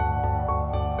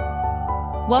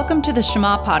Welcome to the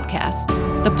Shema Podcast,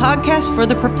 the podcast for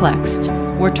the perplexed,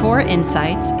 where Torah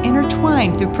insights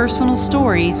intertwined through personal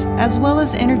stories as well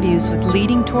as interviews with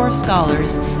leading Torah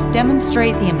scholars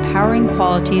demonstrate the empowering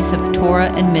qualities of Torah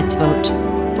and mitzvot.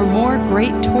 For more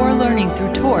great Torah learning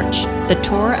through Torch, the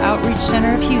Torah Outreach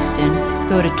Center of Houston,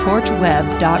 go to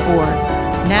torchweb.org.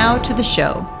 Now to the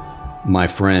show. My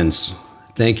friends,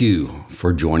 thank you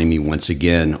for joining me once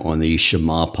again on the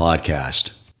Shema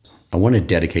Podcast. I want to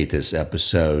dedicate this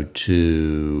episode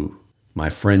to my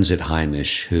friends at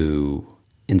Holiness who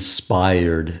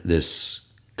inspired this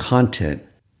content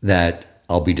that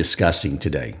I'll be discussing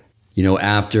today. You know,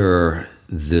 after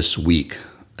this week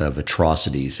of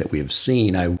atrocities that we have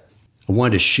seen, I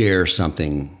wanted to share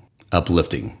something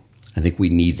uplifting. I think we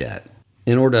need that.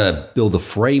 In order to build a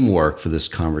framework for this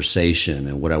conversation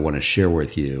and what I want to share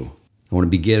with you, I want to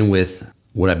begin with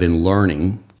what I've been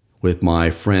learning with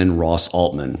my friend Ross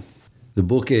Altman. The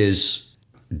book is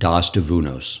Das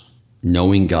Tavunos,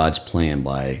 Knowing God's Plan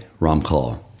by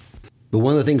Ramchal. But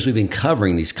one of the things we've been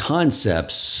covering, these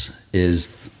concepts,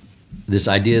 is this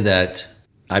idea that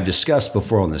I've discussed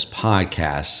before on this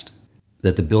podcast,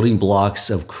 that the building blocks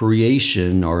of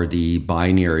creation are the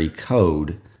binary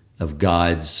code of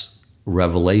God's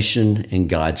revelation and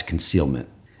God's concealment.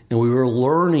 And we were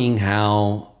learning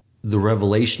how the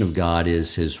revelation of God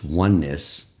is his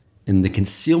oneness, and the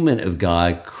concealment of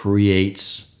God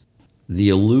creates the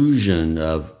illusion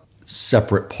of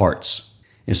separate parts.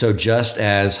 And so just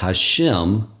as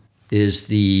Hashem is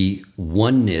the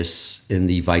oneness and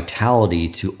the vitality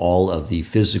to all of the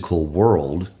physical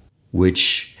world,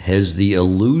 which has the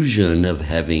illusion of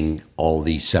having all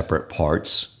these separate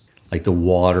parts, like the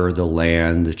water, the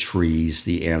land, the trees,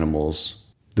 the animals,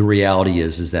 the reality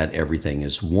is that everything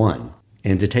is one.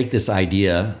 And to take this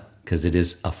idea, because it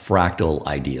is a fractal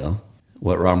idea,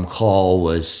 what Ramchal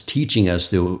was teaching us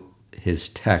through his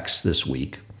text this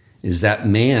week is that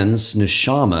man's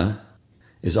neshama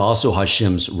is also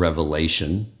Hashem's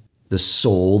revelation. The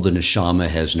soul, the neshama,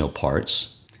 has no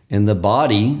parts. And the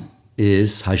body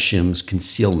is Hashem's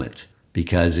concealment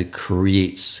because it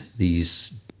creates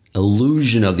these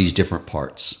illusion of these different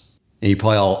parts. And you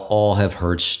probably all have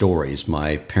heard stories.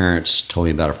 My parents told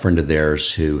me about a friend of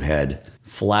theirs who had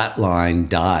flatline,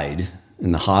 died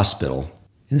in the hospital.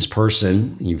 And this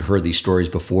person, you've heard these stories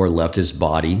before, left his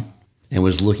body and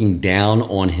was looking down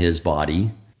on his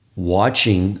body,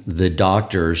 watching the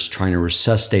doctors trying to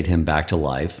resuscitate him back to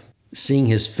life, seeing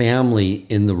his family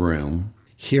in the room,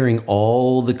 hearing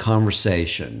all the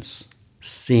conversations,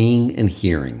 seeing and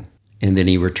hearing. And then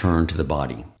he returned to the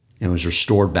body and was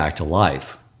restored back to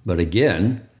life. But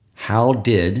again, how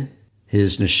did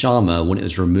his neshama, when it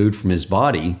was removed from his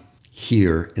body,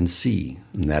 hear and see?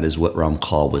 And that is what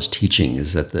Ramchal was teaching,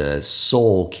 is that the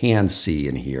soul can see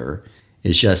and hear.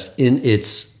 It's just in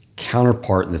its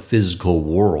counterpart in the physical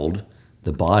world,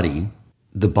 the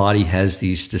body has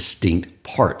these distinct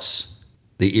parts.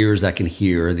 The ears that can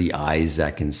hear, the eyes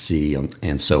that can see,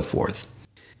 and so forth.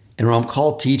 And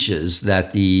Ramchal teaches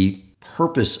that the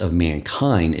purpose of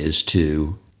mankind is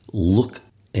to look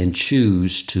and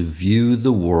choose to view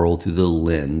the world through the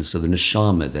lens of the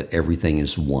neshama, that everything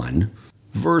is one,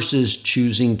 versus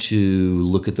choosing to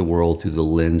look at the world through the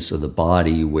lens of the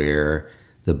body, where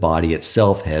the body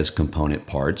itself has component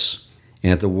parts,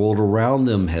 and the world around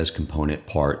them has component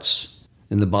parts.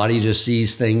 And the body just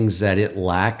sees things that it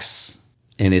lacks,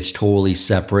 and it's totally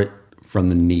separate from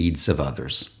the needs of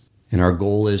others. And our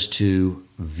goal is to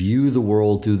view the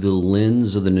world through the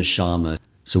lens of the neshama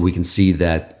so we can see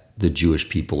that the Jewish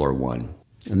people are one.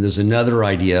 And there's another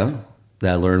idea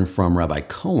that I learned from Rabbi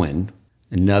Cohen,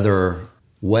 another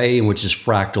way in which is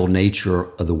fractal nature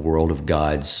of the world of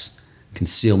God's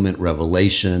concealment,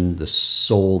 revelation, the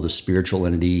soul, the spiritual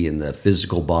entity, and the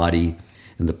physical body.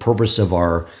 And the purpose of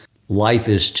our life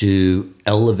is to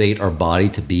elevate our body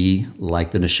to be like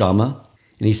the neshama.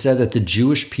 And he said that the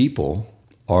Jewish people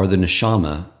are the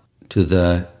neshama to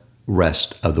the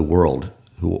rest of the world,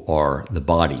 who are the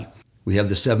body. We have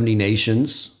the 70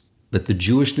 nations, but the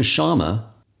Jewish neshama,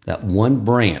 that one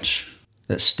branch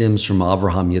that stems from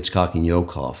Avraham, Yitzchak, and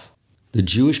Yaakov, the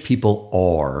Jewish people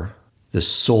are the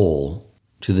soul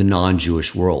to the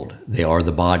non-Jewish world. They are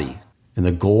the body. And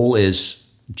the goal is,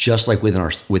 just like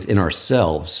within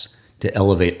ourselves, to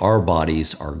elevate our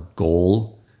bodies. Our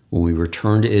goal, when we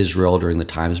return to Israel during the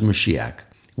times of Mashiach,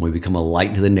 when we become a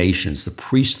light to the nations, the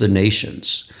priest of the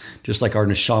nations, just like our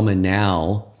neshama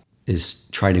now is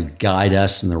trying to guide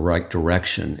us in the right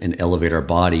direction and elevate our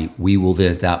body, we will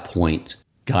then at that point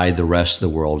guide the rest of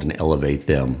the world and elevate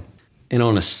them. And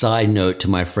on a side note to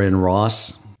my friend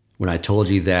Ross, when I told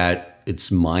you that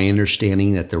it's my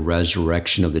understanding that the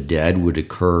resurrection of the dead would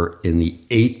occur in the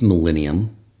 8th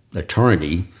millennium,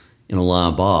 eternity, in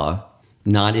Olam Ba,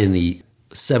 not in the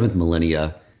 7th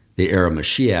millennia, the era of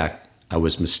Mashiach. I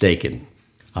was mistaken.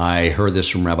 I heard this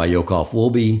from Rabbi Yokov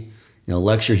Wolbe in a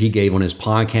lecture he gave on his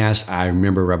podcast. I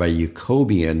remember Rabbi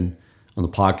Yacobian on the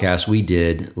podcast we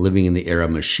did, Living in the Era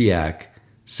of Mashiach,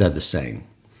 said the same.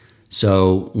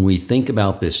 So when we think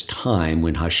about this time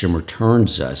when Hashem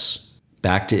returns us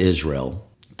back to Israel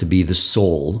to be the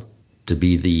soul, to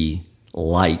be the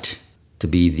light, to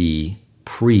be the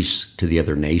priest to the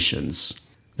other nations,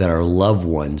 that our loved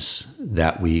ones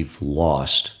that we've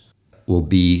lost will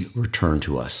be returned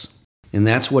to us. And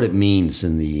that's what it means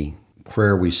in the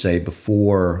prayer we say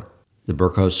before the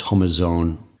Birkos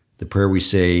Hamazon, the prayer we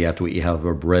say after we have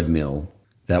our bread meal,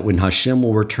 that when Hashem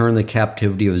will return the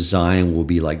captivity of Zion, we'll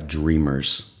be like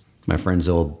dreamers. My friends,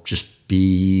 it'll just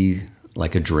be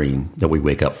like a dream that we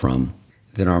wake up from.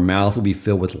 Then our mouth will be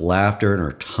filled with laughter and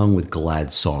our tongue with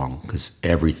glad song, because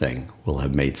everything will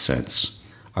have made sense.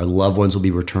 Our loved ones will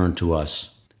be returned to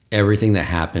us. Everything that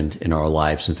happened in our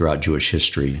lives and throughout Jewish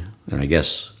history, and I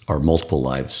guess our multiple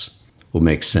lives, will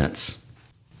make sense.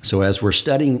 So as we're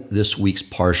studying this week's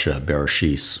Parsha,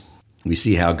 Bereshis, we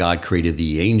see how God created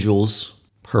the angels,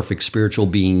 perfect spiritual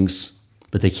beings,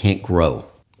 but they can't grow.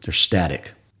 They're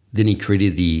static. Then he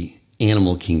created the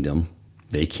animal kingdom.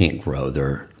 They can't grow.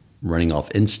 They're running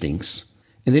off instincts.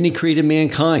 And then he created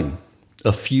mankind,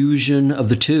 a fusion of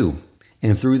the two.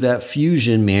 And through that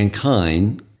fusion,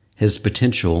 mankind has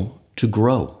potential to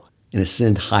grow and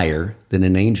ascend higher than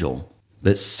an angel.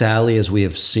 But sadly, as we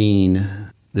have seen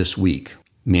this week,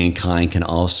 mankind can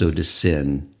also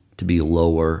descend to be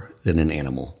lower than an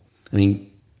animal. I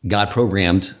mean, God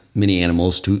programmed many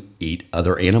animals to eat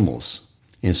other animals.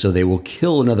 And so they will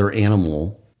kill another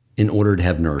animal in order to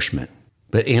have nourishment.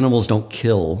 But animals don't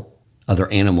kill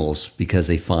other animals because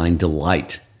they find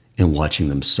delight in watching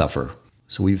them suffer.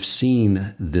 So we've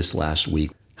seen this last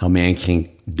week how man can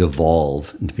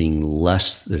devolve into being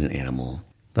less than an animal.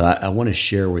 But I want to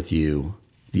share with you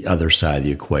the other side of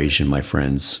the equation, my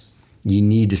friends. You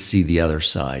need to see the other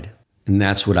side. And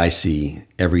that's what I see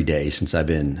every day since I've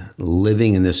been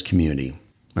living in this community.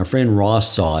 My friend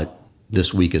Ross saw it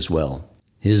this week as well.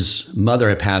 His mother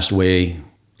had passed away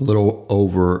a little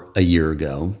over a year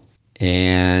ago,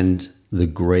 and the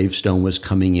gravestone was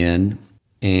coming in,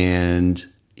 and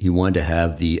he wanted to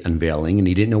have the unveiling, and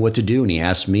he didn't know what to do, and he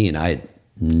asked me, and I had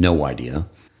no idea.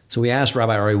 So we asked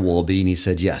Rabbi Ari Wolbe, and he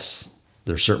said, yes,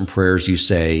 there are certain prayers you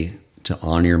say to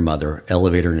honor your mother,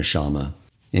 elevate her neshama,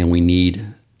 and we need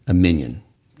a minyan,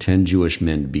 10 Jewish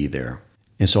men to be there.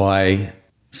 And so I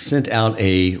sent out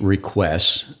a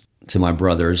request to my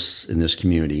brothers in this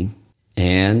community,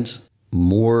 and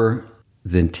more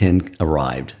than 10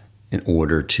 arrived in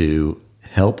order to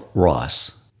help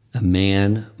Ross, a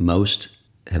man most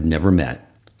have never met,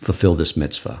 fulfill this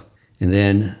mitzvah. And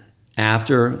then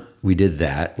after we did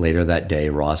that, later that day,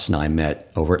 Ross and I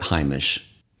met over at Haimish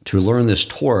to learn this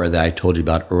Torah that I told you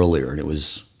about earlier. And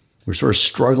we're sort of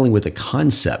struggling with the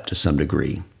concept to some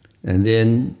degree. And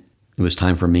then it was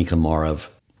time for Mincha Marav.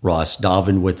 Ross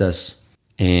davened with us.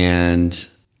 And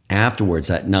afterwards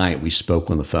that night, we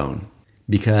spoke on the phone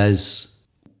because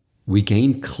we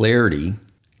gained clarity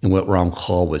in what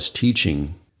Ramchal was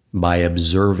teaching by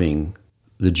observing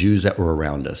the Jews that were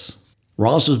around us.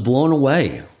 Ross was blown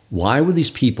away. Why would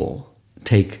these people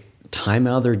take time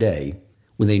out of their day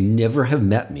when they never have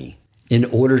met me in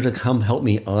order to come help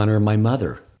me honor my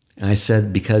mother? And I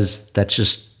said, because that's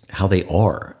just how they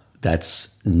are.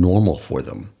 That's normal for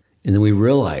them. And then we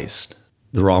realized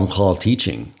the Ramchal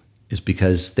teaching is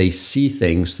because they see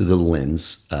things through the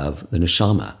lens of the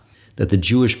neshama, that the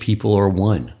Jewish people are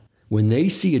one. When they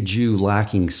see a Jew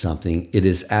lacking something, it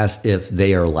is as if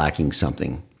they are lacking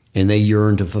something, and they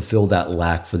yearn to fulfill that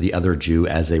lack for the other Jew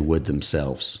as they would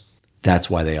themselves. That's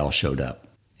why they all showed up.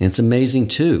 And it's amazing,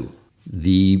 too.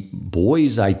 The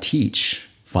boys I teach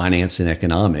finance and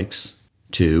economics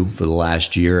to for the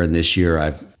last year, and this year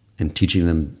I'm teaching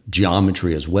them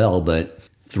geometry as well, but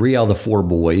 3 out of the 4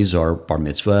 boys are bar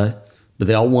mitzvah, but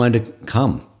they all wanted to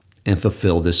come and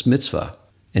fulfill this mitzvah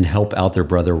and help out their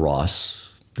brother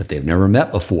Ross that they've never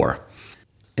met before.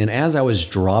 And as I was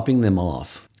dropping them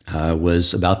off, I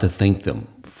was about to thank them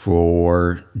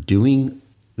for doing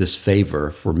this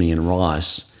favor for me and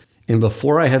Ross. And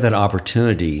before I had that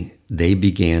opportunity, they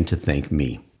began to thank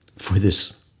me for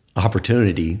this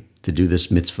opportunity to do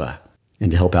this mitzvah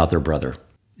and to help out their brother.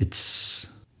 It's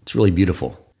really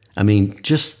beautiful. I mean,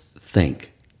 just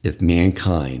think if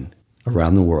mankind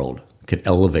around the world could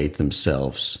elevate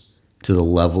themselves to the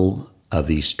level of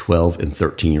these 12 and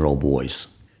 13-year-old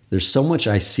boys. There's so much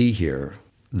I see here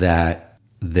that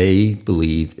they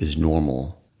believe is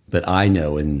normal, but I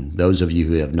know, and those of you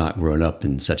who have not grown up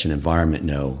in such an environment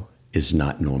know, is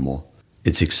not normal.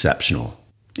 It's exceptional.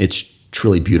 It's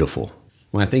truly beautiful.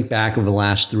 When I think back over the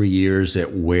last 3 years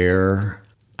at where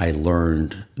I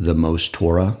learned the most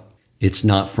Torah, it's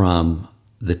not from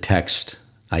the text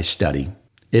I study.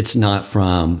 It's not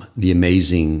from the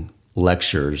amazing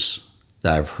lectures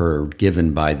that I've heard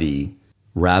given by the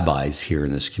rabbis here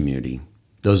in this community.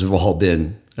 Those have all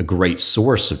been a great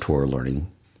source of Torah learning.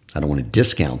 I don't want to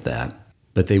discount that,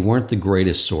 but they weren't the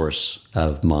greatest source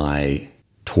of my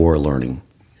Torah learning.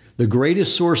 The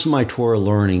greatest source of my Torah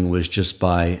learning was just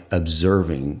by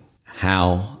observing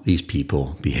how these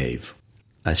people behave.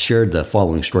 I shared the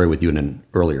following story with you in an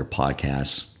earlier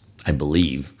podcast, I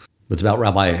believe. It's about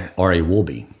Rabbi R.A.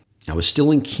 Wolbe. I was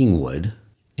still in Kingwood,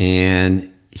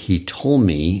 and he told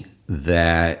me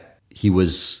that he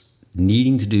was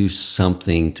needing to do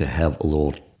something to have a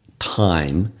little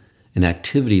time, an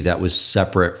activity that was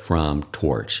separate from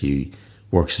Torch. He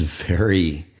works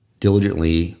very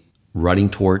diligently running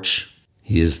Torch.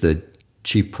 He is the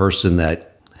chief person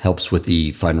that helps with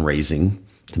the fundraising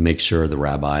to make sure the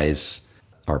rabbis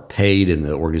are paid and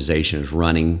the organization is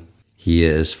running. He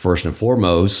is first and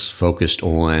foremost focused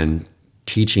on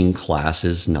teaching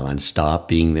classes nonstop,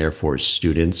 being there for his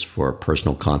students for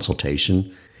personal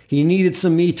consultation. He needed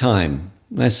some me time.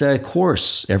 I said, of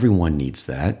course, everyone needs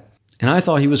that. And I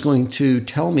thought he was going to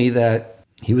tell me that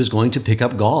he was going to pick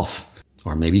up golf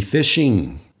or maybe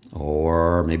fishing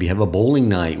or maybe have a bowling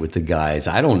night with the guys.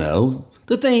 I don't know.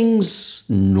 The things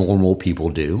normal people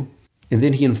do. And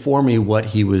then he informed me what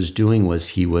he was doing was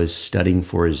he was studying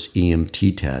for his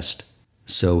EMT test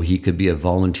so he could be a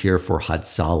volunteer for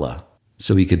Hatzalah,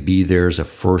 so he could be there as a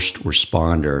first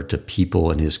responder to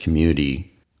people in his community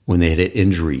when they had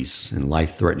injuries and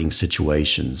life-threatening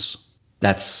situations.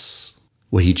 That's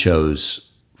what he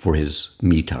chose for his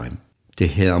me time. To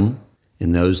him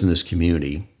and those in this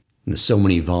community, and there's so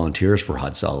many volunteers for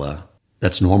Hatzalah,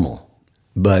 that's normal.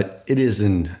 But it is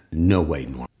in no way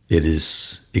normal. It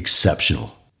is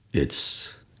exceptional.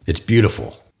 It's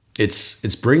beautiful.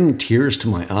 It's bringing tears to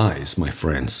my eyes, my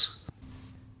friends.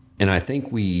 And I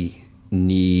think we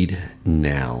need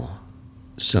now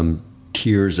some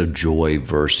tears of joy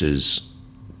versus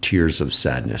tears of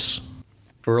sadness.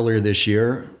 Earlier this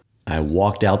year, I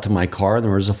walked out to my car and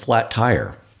there was a flat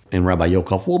tire. And Rabbi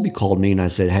Yokov Wolbe called me and I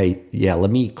said, hey, yeah,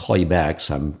 let me call you back.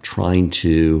 So I'm trying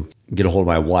to get a hold of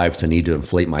my wife, so I need to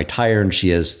inflate my tire. And she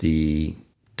has the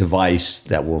device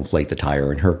that will inflate the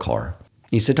tire in her car.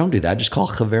 He said, don't do that. Just call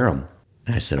Chaverim.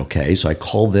 And I said, okay. So I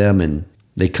called them and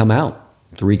they come out,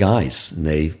 3 guys, and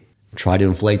they try to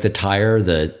inflate the tire.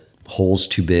 The hole's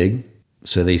too big.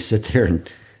 So they sit there and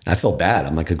I felt bad.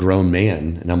 I'm like a grown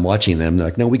man and I'm watching them. They're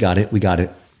like, no, we got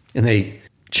it. And they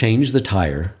changed the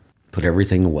tire, put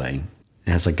everything away. And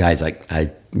I was like, guys,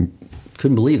 I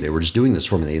couldn't believe they were just doing this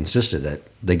for me. They insisted that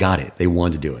they got it. They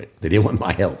wanted to do it. They didn't want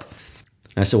my help.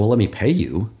 And I said, well, let me pay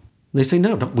you. And they say,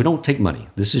 no, we don't take money.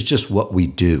 This is just what we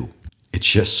do. It's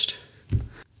just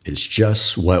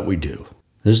what we do.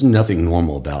 There's nothing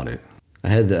normal about it. I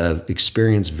had the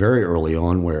experience very early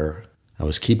on where I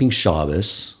was keeping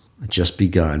Shabbos. I just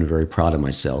begun, very proud of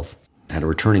myself. I had a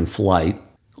returning flight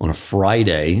on a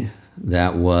Friday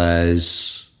that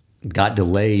got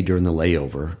delayed during the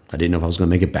layover. I didn't know if I was going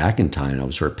to make it back in time. I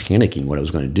was sort of panicking what I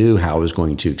was going to do, how I was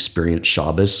going to experience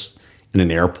Shabbos in an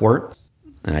airport.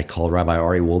 And I called Rabbi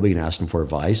R.A. Wolbe and asked him for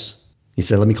advice. He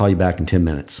said, let me call you back in 10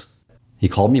 minutes. He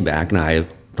called me back and I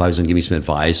thought he was going to give me some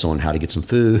advice on how to get some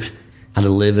food, how to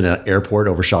live in an airport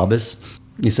over Shabbos.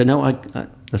 He said, no,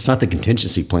 that's not the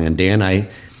contingency plan, Dan. I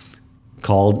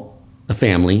called a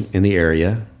family in the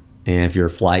area, and if your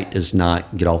flight does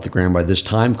not get off the ground by this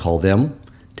time, call them,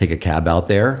 take a cab out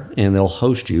there, and they'll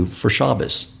host you for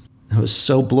Shabbos. I was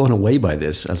so blown away by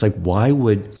this. I was like, why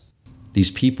would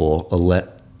these people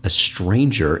let a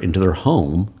stranger into their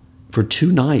home for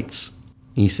 2 nights?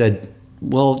 And he said,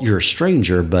 well, you're a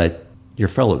stranger, but you're a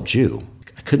fellow Jew.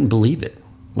 I couldn't believe it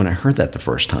when I heard that the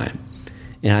first time.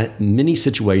 And I had many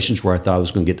situations where I thought I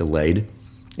was going to get delayed,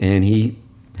 and he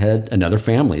had another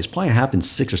family. It's probably happened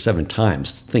 6 or 7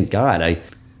 times. Thank God I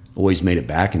always made it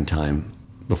back in time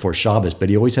before Shabbos, but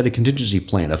he always had a contingency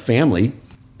plan, a family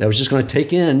that was just going to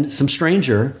take in some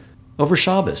stranger over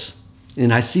Shabbos.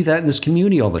 And I see that in this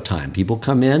community all the time. People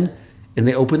come in and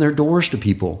they open their doors to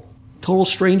people, total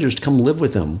strangers, to come live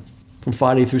with them from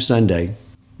Friday through Sunday.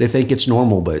 They think it's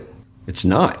normal, but it's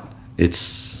not.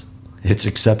 It's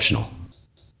exceptional.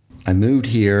 I moved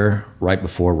here right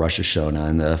before Rosh Hashanah,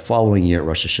 and the following year at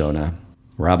Rosh Hashanah,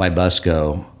 Rabbi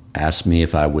Busco asked me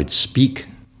if I would speak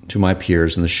to my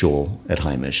peers in the shul at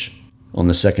Haimish on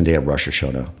the second day of Rosh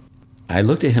Hashanah. I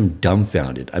looked at him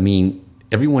dumbfounded. I mean,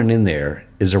 everyone in there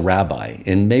is a rabbi,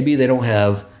 and maybe they don't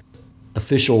have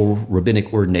official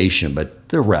rabbinic ordination, but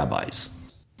they're rabbis.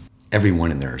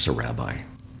 Everyone in there is a rabbi.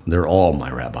 They're all my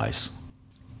rabbis.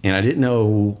 And I didn't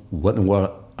know what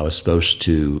I was supposed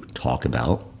to talk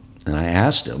about. And I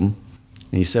asked him,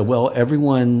 and he said, well,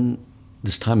 everyone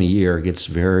this time of year gets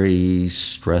very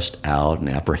stressed out and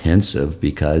apprehensive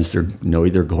because they're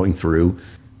going through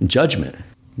judgment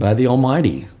by the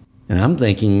Almighty. And I'm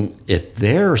thinking, if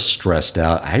they're stressed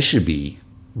out, I'm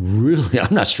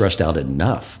not stressed out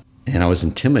enough. And I was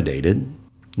intimidated.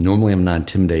 Normally I'm not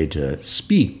intimidated to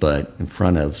speak, but in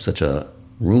front of such a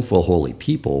room full of holy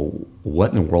people, what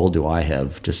in the world do I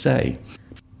have to say?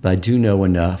 But I do know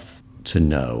enough to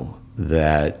know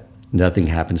that nothing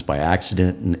happens by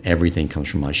accident and everything comes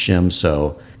from Hashem.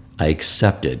 So I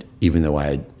accepted, even though I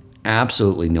had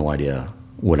absolutely no idea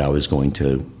what I was going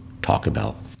to talk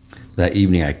about. That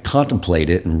evening I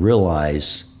contemplated and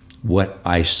realized what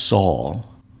I saw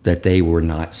that they were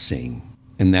not seeing.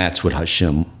 And that's what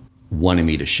Hashem wanted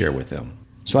me to share with them.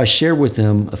 So I shared with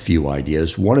them a few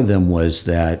ideas. One of them was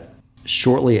that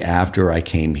shortly after I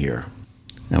came here,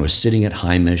 I was sitting at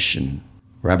Haimish and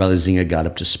Rabbi Lazinga got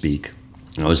up to speak.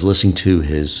 I was listening to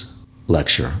his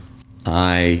lecture.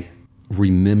 I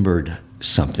remembered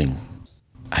something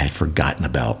I had forgotten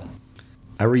about.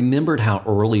 I remembered how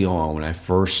early on, when I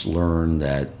first learned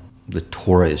that the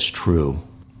Torah is true,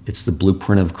 it's the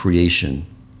blueprint of creation.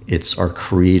 It's our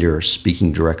Creator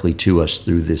speaking directly to us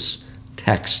through this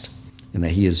text, and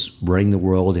that He is running the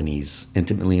world and He's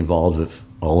intimately involved with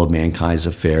all of mankind's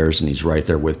affairs, and He's right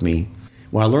there with me.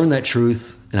 When I learned that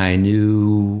truth, and I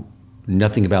knew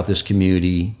nothing about this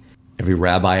community, every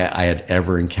rabbi I had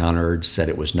ever encountered said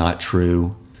it was not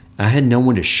true, and I had no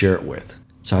one to share it with.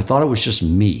 So I thought it was just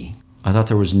me. I thought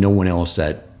there was no one else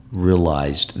that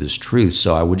realized this truth,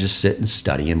 so I would just sit and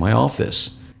study in my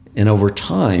office. And over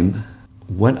time,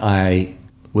 what I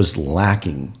was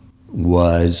lacking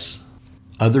was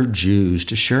other Jews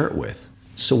to share it with.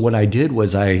 So what I did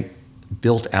was I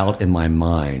built out in my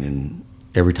mind, and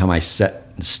every time I sat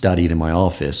and studied in my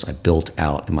office, I built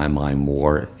out in my mind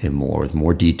more and more, with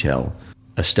more detail,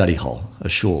 a study hall, a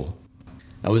shul.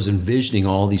 I was envisioning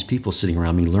all these people sitting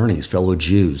around me learning, these fellow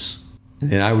Jews. And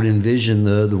then I would envision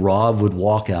the Rav would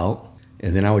walk out,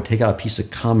 and then I would take out a piece of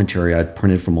commentary I'd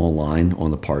printed from online on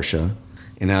the Parsha.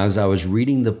 And as I was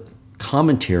reading the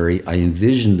commentary, I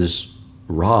envisioned this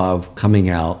Rav coming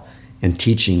out and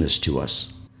teaching this to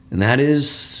us. And that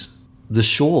is the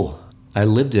shul I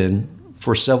lived in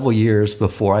for several years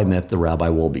before I met the Rabbi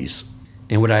Wolbes.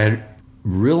 And what I had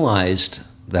realized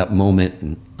that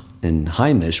moment in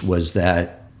Haimish was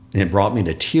that, and it brought me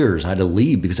to tears, I had to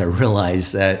leave because I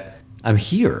realized that I'm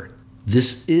here.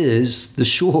 This is the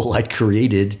shul I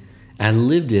created and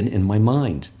lived in my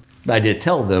mind. But I did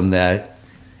tell them that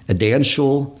at Dan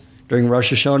shul during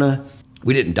Rosh Hashanah,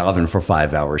 we didn't daven for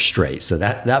 5 hours straight. So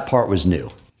that part was new.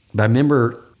 But I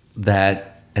remember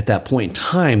that at that point in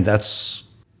time, that's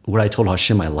what I told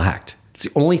Hashem I lacked. It's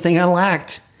the only thing I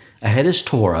lacked. I had His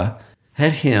Torah,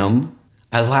 had Him.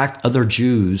 I lacked other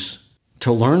Jews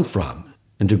to learn from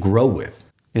and to grow with.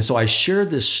 And so I shared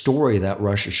this story, that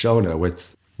Rosh Hashanah,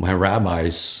 with my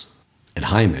rabbis at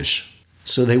Haimish,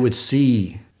 so they would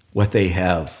see what they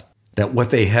have, that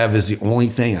what they have is the only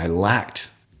thing I lacked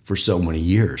for so many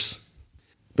years.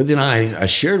 But then I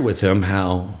shared with them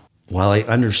how, while I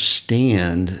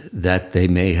understand that they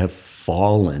may have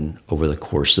fallen over the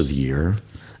course of the year,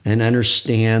 and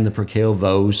understand the Perkei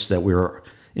Avos, that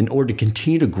in order to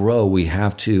continue to grow, we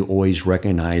have to always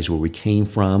recognize where we came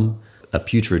from, a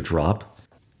putrid drop,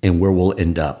 and where we'll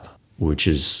end up, which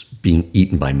is being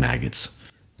eaten by maggots.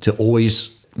 To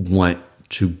always want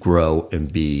to grow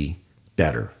and be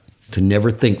better. To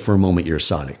never think for a moment you're a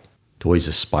Sonic. To always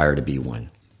aspire to be one.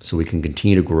 So we can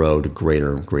continue to grow to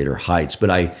greater and greater heights.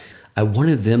 But I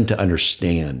wanted them to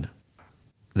understand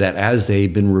that as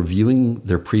they've been reviewing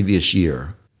their previous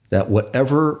year, that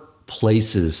whatever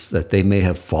places that they may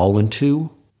have fallen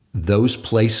to, those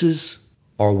places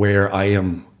are where I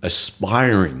am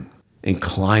aspiring and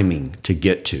climbing to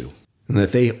get to. And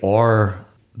that they are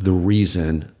the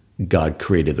reason God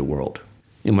created the world.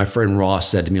 And my friend Ross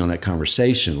said to me on that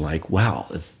conversation, like, wow,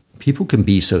 if people can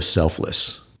be so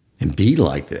selfless and be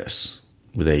like this,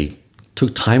 where they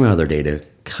took time out of their day to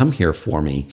come here for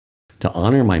me, to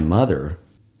honor my mother,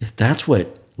 if that's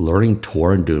what learning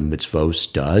Torah and doing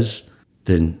mitzvot does,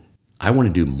 then I want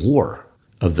to do more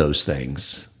of those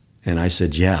things. And I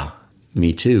said, yeah,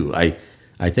 me too.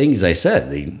 I think, as I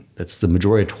said, that's the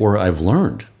majority of Torah I've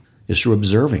learned is through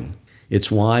observing. It's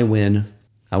why when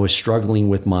I was struggling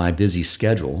with my busy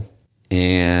schedule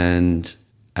and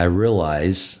I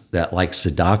realized that, like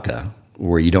Siddhaka,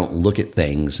 where you don't look at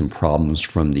things and problems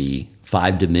from the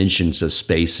 5 dimensions of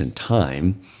space and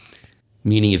time,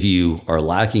 meaning if you are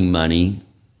lacking money,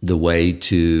 the way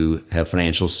to have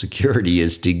financial security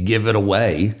is to give it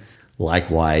away.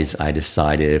 Likewise, I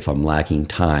decided if I'm lacking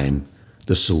time,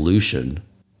 the solution,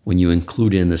 when you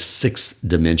include in the 6th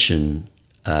dimension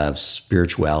of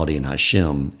spirituality and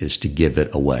Hashem, is to give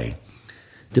it away.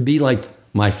 To be like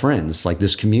my friends, like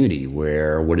this community,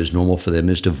 where what is normal for them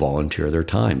is to volunteer their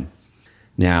time.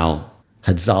 Now,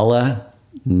 Hatzalah,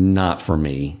 not for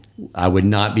me. I would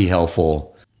not be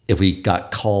helpful if we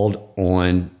got called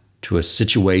on to a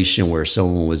situation where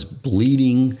someone was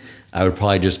bleeding. I would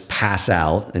probably just pass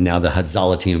out, and now the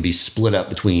Hatzalah team would be split up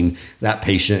between that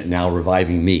patient now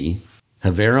reviving me.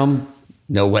 Haverim,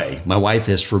 no way. My wife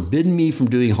has forbidden me from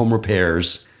doing home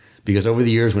repairs because over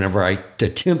the years, whenever I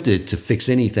attempted to fix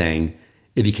anything,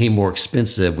 it became more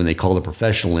expensive when they called a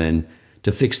professional in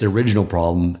to fix the original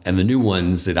problem and the new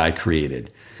ones that I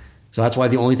created. So that's why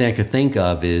the only thing I could think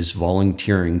of is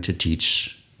volunteering to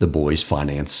teach the boys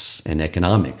finance and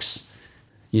economics.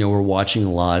 We're watching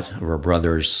a lot of our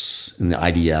brothers in the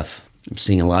IDF. I'm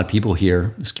seeing a lot of people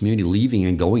here, this community, leaving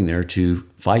and going there to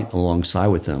fight alongside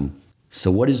with them.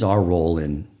 So what is our role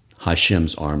in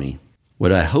Hashem's army?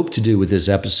 What I hope to do with this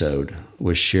episode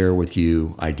was share with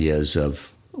you ideas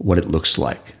of what it looks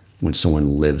like when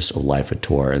someone lives a life of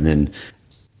Torah, and then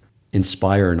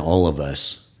inspire in all of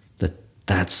us that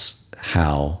that's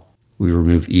how we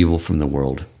remove evil from the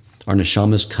world. Our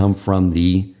neshamas come from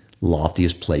the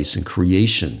loftiest place in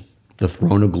creation, the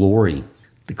throne of glory,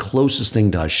 the closest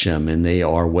thing to Hashem, and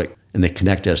they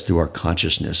connect us through our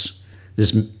consciousness.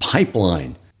 This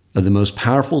pipeline of the most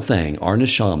powerful thing, our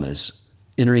neshamas,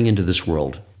 entering into this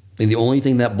world. And the only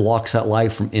thing that blocks that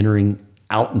life from entering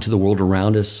out into the world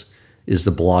around us is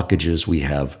the blockages we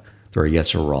have through our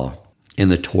Yetzer Hara.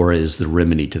 And the Torah is the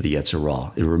remedy to the Yetzer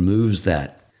Hara. It removes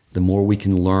that. The more we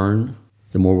can learn,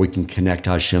 the more we can connect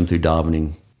to Hashem through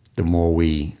davening, the more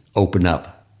we open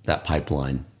up that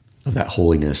pipeline of that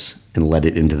holiness and let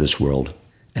it into this world.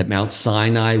 At Mount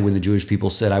Sinai, when the Jewish people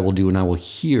said, "I will do and I will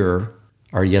hear,"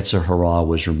 our Yetzer Hara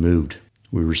was removed.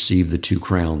 We received the 2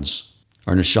 crowns.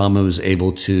 Our neshama was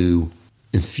able to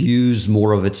infuse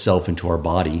more of itself into our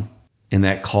body, and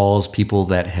that caused people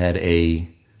that had a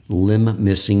limb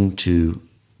missing to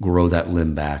grow that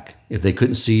limb back. If they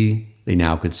couldn't see, they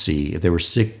now could see. If they were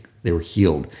sick, they were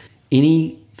healed.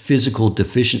 Any physical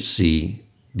deficiency,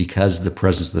 because the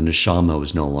presence of the neshama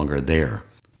was no longer there,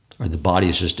 or the body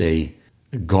is just a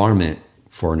garment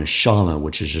for a neshama,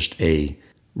 which is just a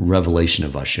revelation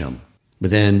of Hashem.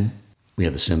 But then we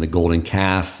had the sin of the golden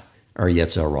calf, our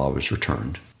Yetzer Hara was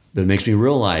returned. But it makes me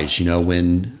realize,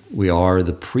 when we are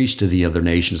the priest to the other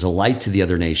nations, a light to the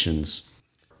other nations,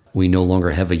 we no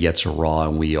longer have a Yetzer Hara,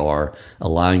 and we are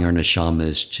allowing our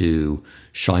neshamas to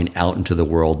shine out into the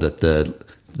world, that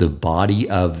the body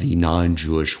of the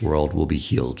non-Jewish world will be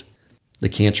healed. The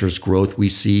cancerous growth we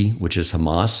see, which is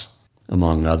Hamas,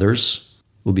 among others,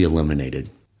 will be eliminated.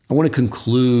 I want to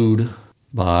conclude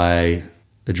by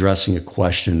addressing a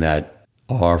question that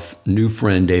our new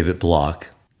friend David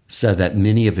Block said that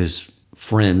many of his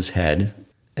friends had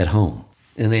at home.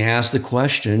 And they asked the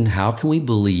question, how can we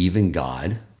believe in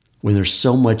God when there's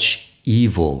so much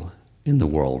evil in the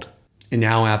world? And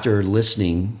now, after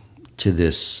listening to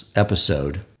this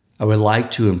episode, I would like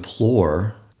to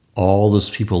implore all those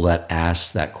people that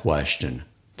asked that question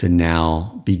to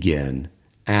now begin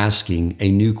asking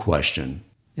a new question.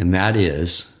 And that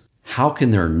is, how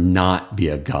can there not be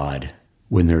a God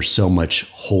when there's so much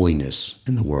holiness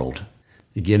in the world?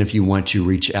 Again, if you want to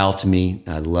reach out to me,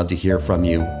 I'd love to hear from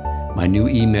you. My new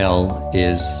email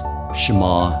is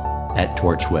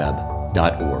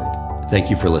shema@torchweb.org. Thank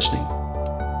you for listening.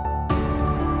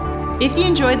 If you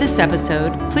enjoyed this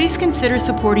episode, please consider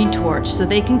supporting Torch so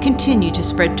they can continue to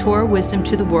spread Torah wisdom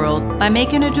to the world by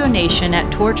making a donation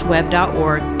at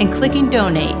torchweb.org and clicking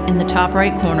donate in the top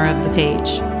right corner of the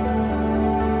page.